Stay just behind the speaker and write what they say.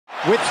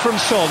Width from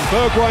Son,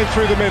 Bergwijn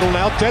through the middle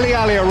now, Dele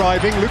Alli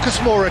arriving, Lucas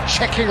Moura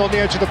checking on the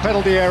edge of the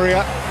penalty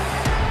area.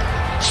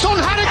 Son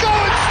had a go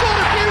and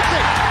scored a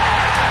beauty!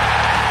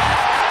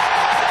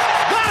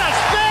 That has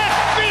fair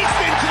feast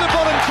into the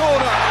bottom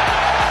corner.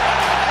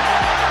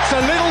 It's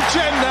a little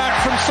gem that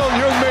from Son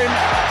Heung-min,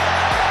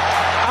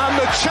 and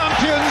the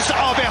champions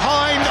are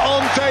behind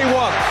on day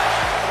one.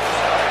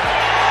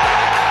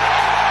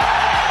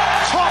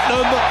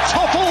 Tottenham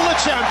topple the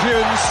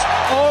champions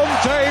on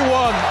day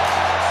one.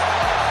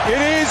 It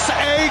is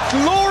a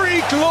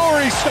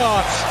glory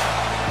start.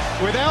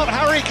 Without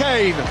Harry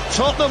Kane,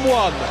 Tottenham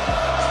 1,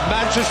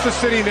 Manchester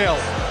City 0.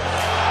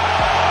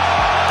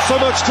 So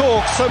much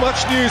talk, so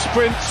much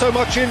newsprint, so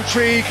much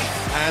intrigue,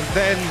 and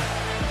then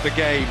the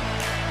game.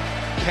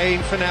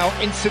 Kane for now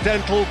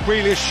incidental,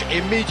 Grealish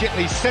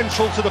immediately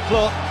central to the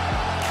plot.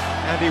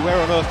 Andy, where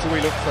on earth do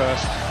we look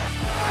first?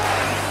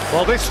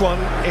 Well, this one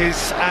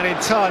is an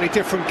entirely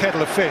different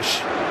kettle of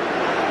fish.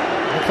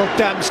 Little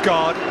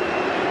Damsgaard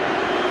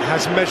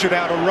has measured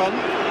out a run.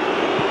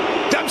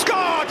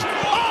 Damsgaard!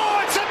 Oh,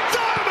 it's a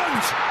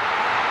diamond!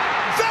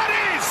 That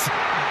is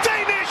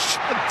Danish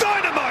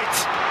dynamite!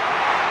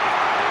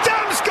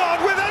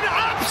 Damsgaard with an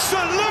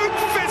absolute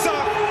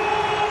fizzer!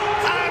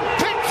 And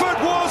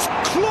Pickford was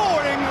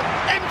clawing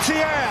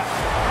empty air.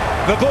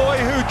 The boy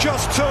who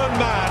just turned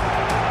man,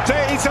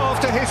 days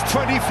after his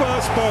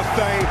 21st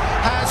birthday,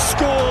 has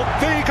scored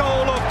the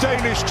goal of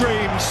Danish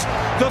dreams.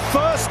 The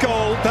first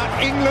goal that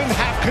England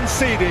have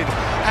conceded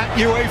at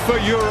UEFA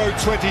Euro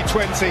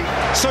 2020.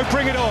 So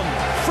bring it on,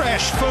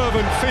 fresh,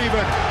 fervent,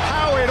 fevered,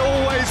 how it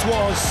always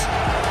was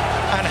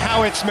and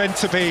how it's meant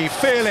to be.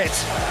 Feel it,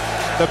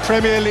 the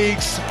Premier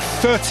League's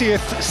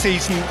 30th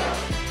season.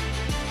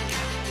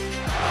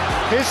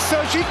 Here's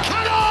Sergi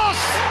Canos!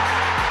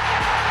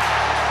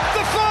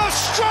 The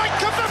first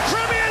strike of the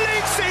Premier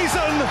League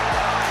season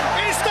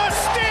is the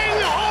sting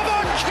of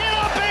a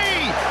killer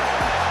bee.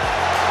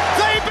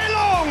 They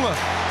belong.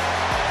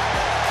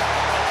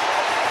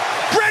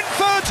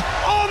 Brentford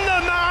on the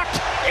map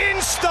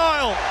in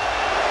style.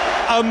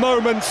 A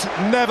moment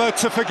never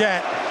to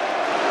forget.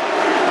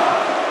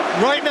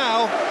 Right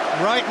now,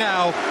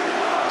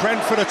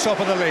 Brentford are top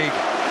of the league.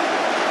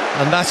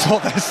 And that's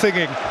what they're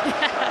singing.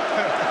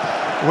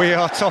 We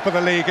are top of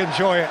the league,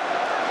 enjoy it.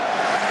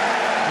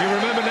 You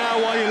remember now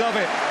why you love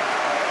it.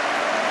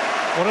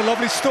 What a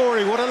lovely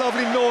story, what a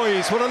lovely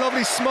noise, what a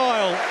lovely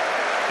smile.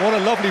 What a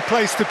lovely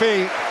place to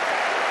be.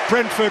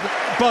 Brentford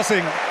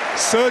buzzing.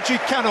 Sergi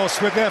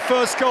Canos with their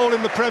first goal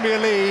in the Premier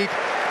League.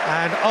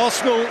 And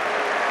Arsenal,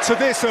 to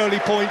this early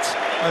point,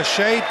 a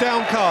shade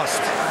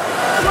downcast.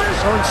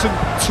 Sorensen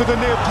to the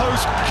near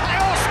post.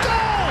 Chaos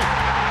goal!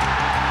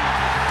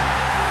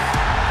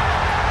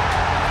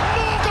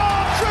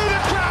 Norgard through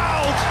the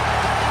crowd.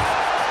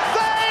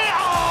 They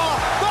are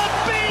the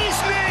bee's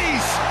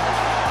knees.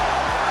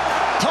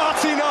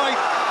 Party night.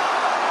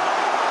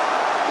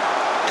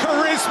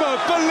 Charisma,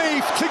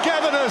 belief,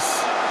 togetherness.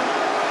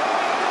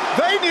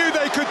 They knew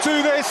they could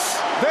do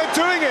this. They're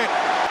doing it.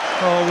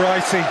 Oh,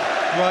 righty.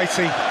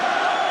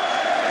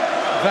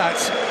 That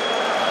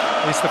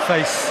is the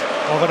face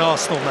of an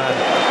Arsenal man.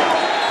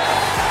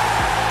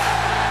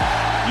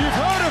 You've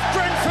heard of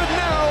Brentford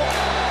now.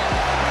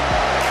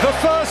 The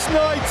first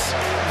night,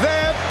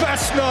 their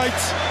best night.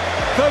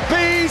 The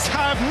Bees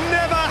have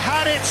never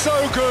had it so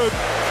good.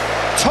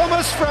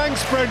 Thomas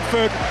Frank's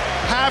Brentford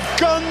have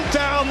gunned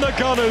down the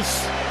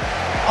Gunners.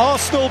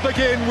 Arsenal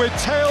begin with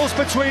tails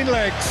between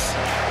legs.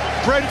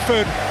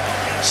 Brentford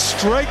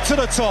straight to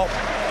the top.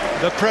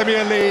 The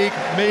Premier League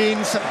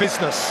means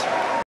business.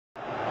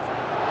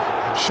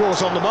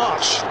 Shaw's on the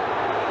march.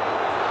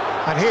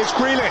 And here's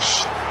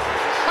Grealish.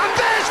 And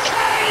there's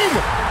Kane!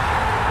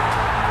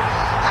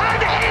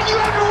 And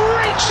England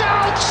reach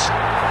out!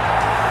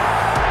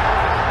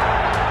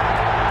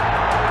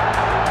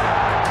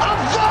 A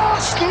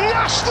vast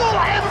national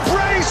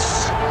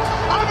embrace!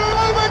 A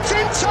moment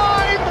in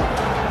time!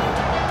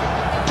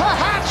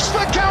 Perhaps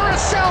for Gareth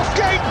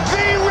Southgate,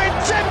 the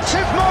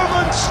redemptive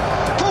moment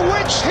for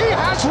which he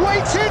has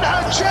waited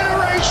a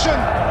generation.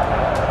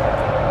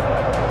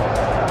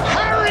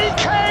 Harry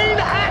Kane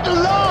at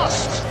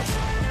last!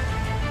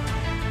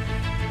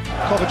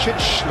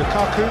 Kovacic,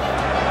 Lukaku.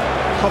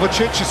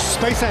 Kovacic is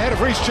space ahead of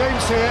Reece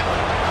James here.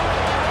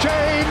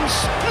 James,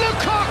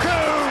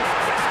 Lukaku!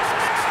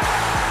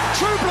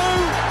 True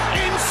Blue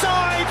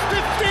inside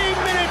 15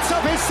 minutes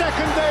of his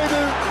second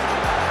debut.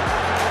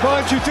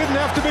 Mind you, didn't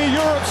have to be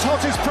Europe's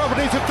hottest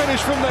property to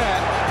finish from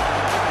there.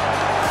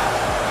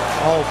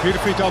 Oh,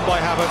 beautifully done by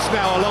Havertz.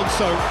 Now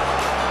Alonso.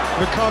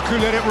 Lukaku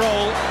let it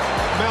roll.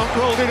 Mount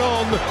rolled it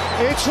on.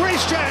 It's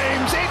Reece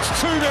James. It's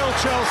 2-0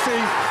 Chelsea.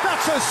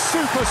 That's a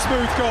super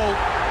smooth goal.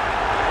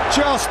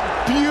 Just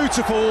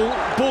beautiful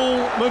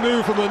ball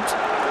manoeuvrement.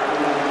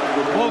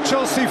 Well,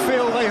 Chelsea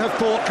feel they have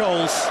bought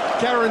goals.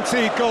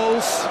 Guaranteed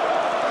goals.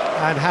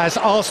 And has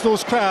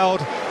Arsenal's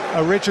crowd,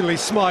 originally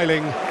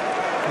smiling,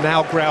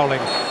 now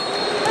growling.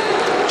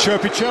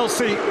 Chirpy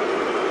Chelsea.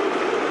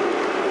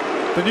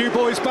 The new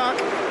boys back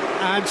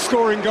and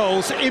scoring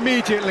goals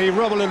immediately.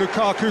 Romelu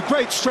Lukaku,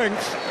 great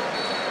strength,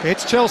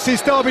 It's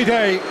Chelsea's derby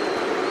day,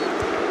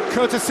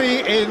 courtesy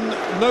in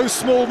no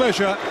small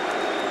measure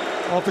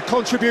of the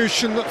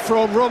contribution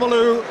from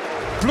Romelu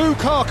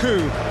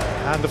Lukaku.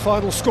 And the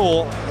final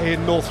score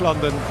in North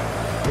London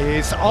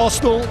is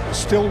Arsenal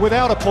still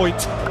without a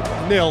point,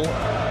 0.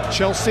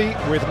 Chelsea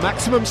with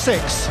maximum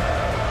 6,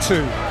 2.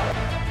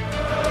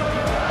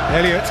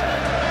 Elliott,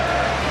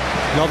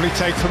 lovely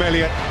take from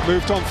Elliott,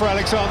 moved on for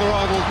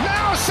Alexander-Arnold,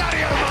 now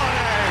Sadio Mane!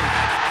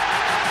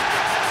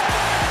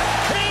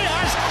 He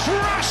has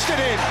crushed it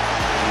in!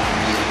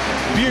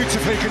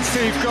 Beautifully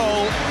conceived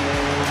goal,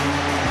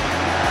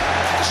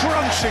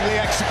 crunchingly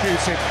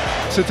executed.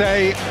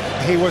 Today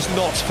he was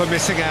not for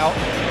missing out.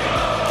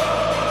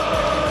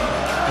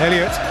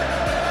 Elliott,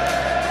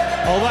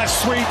 oh that's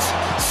sweet,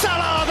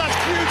 Salah, that's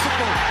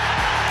beautiful!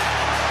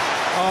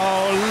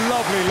 Oh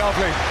lovely,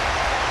 lovely.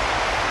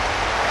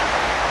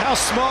 How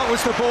smart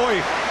was the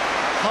boy,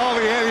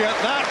 Harvey Elliott?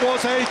 That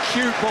was a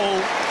cute ball.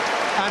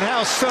 And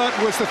how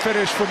certain was the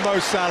finish from Mo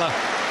Salah.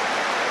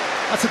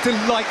 That's a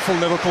delightful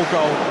Liverpool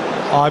goal.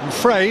 I'm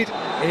afraid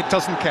it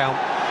doesn't count.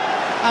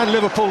 And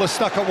Liverpool are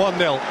stuck at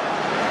 1-0.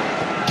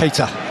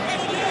 Keita.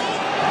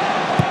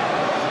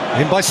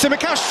 In by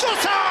Tsimikas,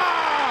 Shota!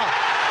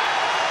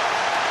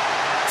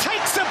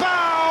 Takes a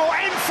bow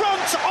in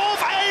front of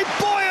a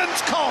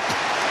buoyant Kop.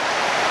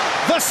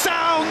 The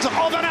sound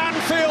of an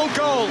Anfield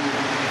goal.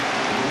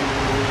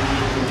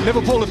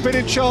 Liverpool have been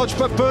in charge,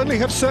 but Burnley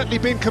have certainly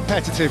been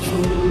competitive,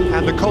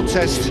 and the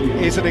contest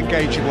is an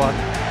engaging one.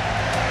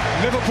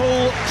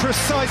 Liverpool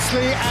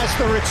precisely as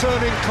the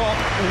returning Kop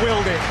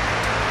willed it.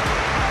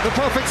 The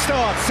perfect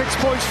start, 6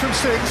 points from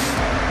 6.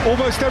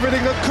 Almost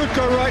everything that could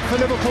go right for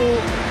Liverpool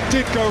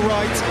did go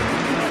right.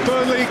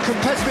 Burnley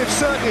competitive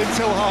certainly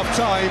until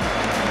half-time,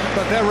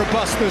 but their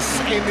robustness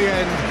in the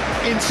end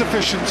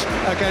insufficient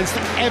against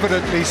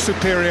evidently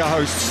superior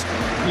hosts.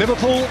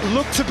 Liverpool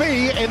look to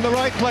be in the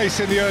right place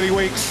in the early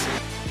weeks.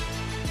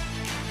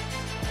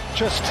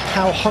 Just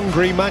how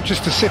hungry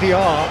Manchester City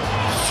are.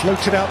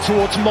 Floated out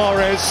towards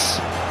Mahrez.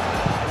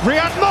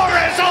 Riyad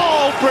Mahrez,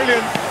 oh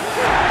brilliant!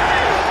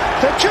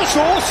 They're just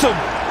awesome!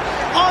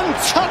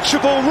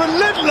 Untouchable,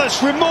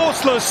 relentless,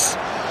 remorseless,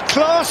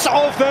 class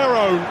of their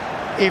own.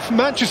 If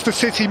Manchester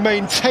City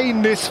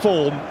maintain this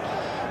form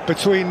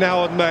between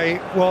now and May,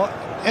 well,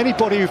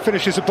 anybody who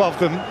finishes above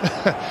them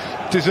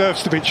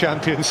deserves to be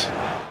champions.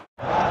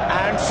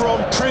 And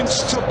from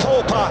prince to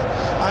pauper,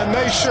 a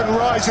nation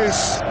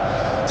rises.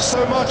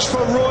 So much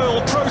for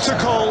royal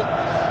protocol.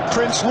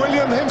 Prince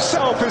William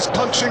himself is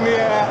punching the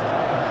air.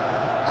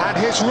 And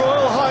His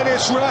Royal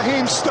Highness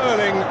Raheem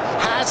Sterling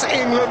has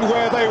England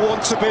where they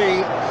want to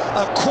be.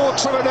 A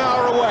quarter of an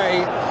hour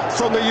away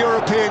from the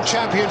European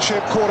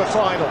Championship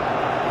quarter-final.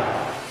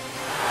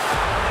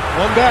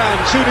 1 down,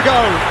 2 to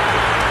go.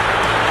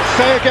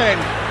 Say again,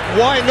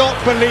 why not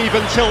believe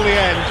until the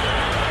end?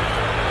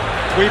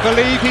 We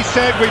believe, he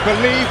said, we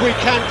believe we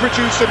can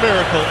produce a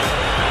miracle.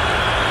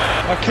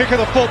 A kick of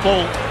the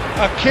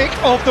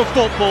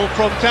football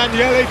from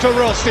Daniele De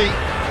Rossi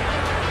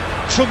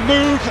to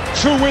move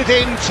to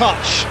within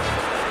touch.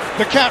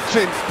 The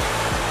captain,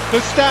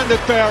 the standard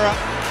bearer,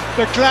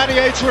 the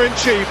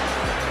gladiator-in-chief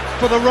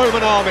for the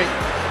Roman army.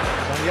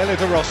 Daniele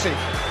De Rossi.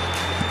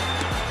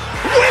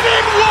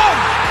 Within one!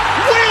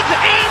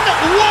 Within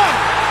one!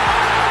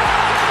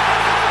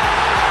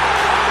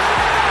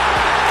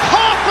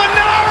 Half an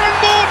hour and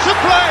more to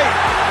play.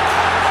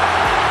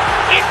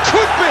 It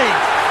could be.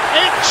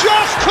 It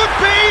just could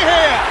be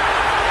here.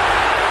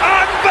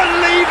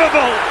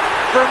 Unbelievable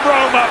from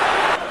Roma.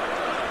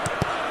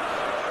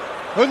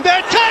 And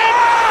they're 10.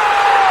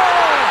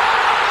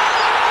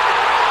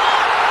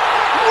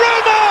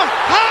 Roma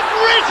have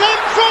risen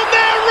from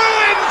their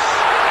ruins.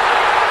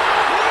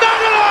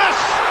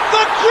 Nonetheless,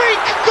 the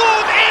Greek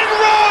god in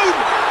Rome.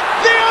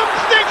 The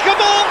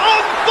unthinkable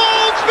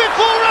unfolds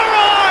before our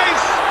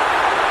eyes.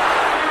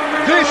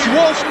 This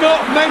was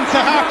not meant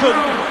to happen.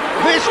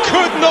 This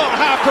could not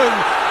happen.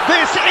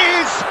 This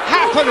is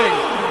happening.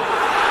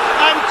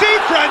 And Di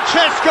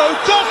Francesco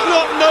does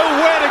not know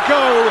where to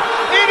go.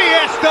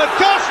 Iniesta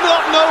does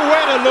not know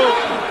where to look.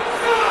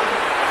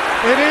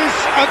 It is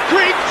a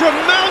Greek from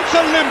Mount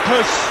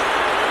Olympus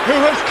who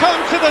has come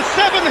to the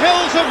 7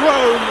 hills of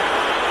Rome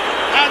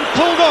and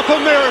pulled off a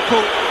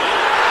miracle.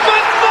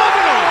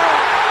 Phenomenal!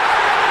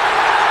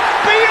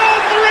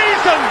 Beyond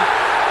reason,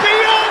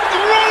 beyond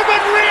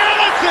Roman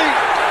reality,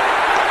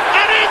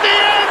 and in the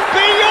end,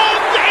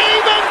 beyond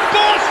even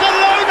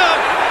Barcelona,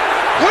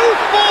 who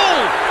fall.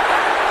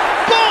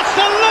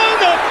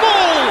 Barcelona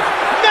fall!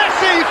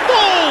 Messi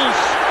falls!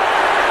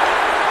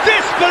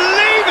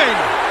 Disbelieving!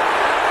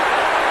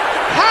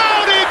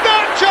 How did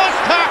that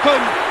just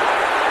happen?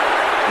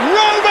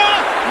 Roma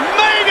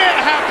made it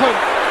happen!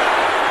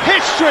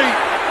 History!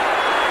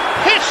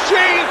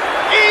 History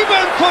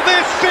even for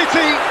this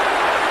city!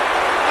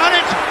 And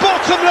its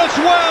bottomless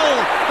well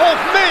of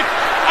myth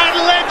and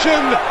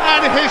legend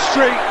and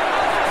history!